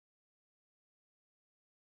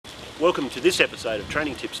Welcome to this episode of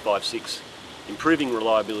Training Tips 5.6, Improving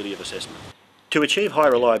Reliability of Assessment. To achieve high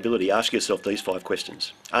reliability, ask yourself these 5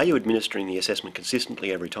 questions. Are you administering the assessment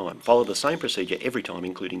consistently every time? Follow the same procedure every time,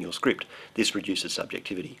 including your script. This reduces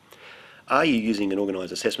subjectivity. Are you using an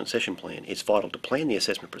organised assessment session plan? It's vital to plan the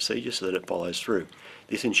assessment procedure so that it follows through.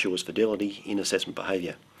 This ensures fidelity in assessment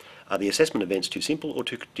behaviour. Are the assessment events too simple or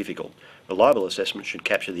too difficult? Reliable assessment should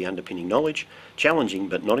capture the underpinning knowledge. Challenging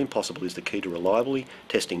but not impossible is the key to reliably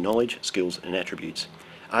testing knowledge, skills and attributes.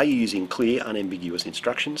 Are you using clear, unambiguous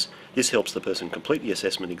instructions? This helps the person complete the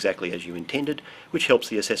assessment exactly as you intended, which helps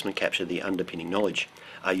the assessment capture the underpinning knowledge.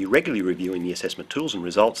 Are you regularly reviewing the assessment tools and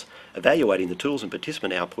results? Evaluating the tools and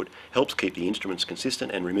participant output helps keep the instruments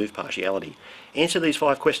consistent and remove partiality. Answer these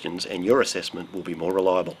 5 questions and your assessment will be more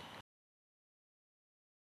reliable.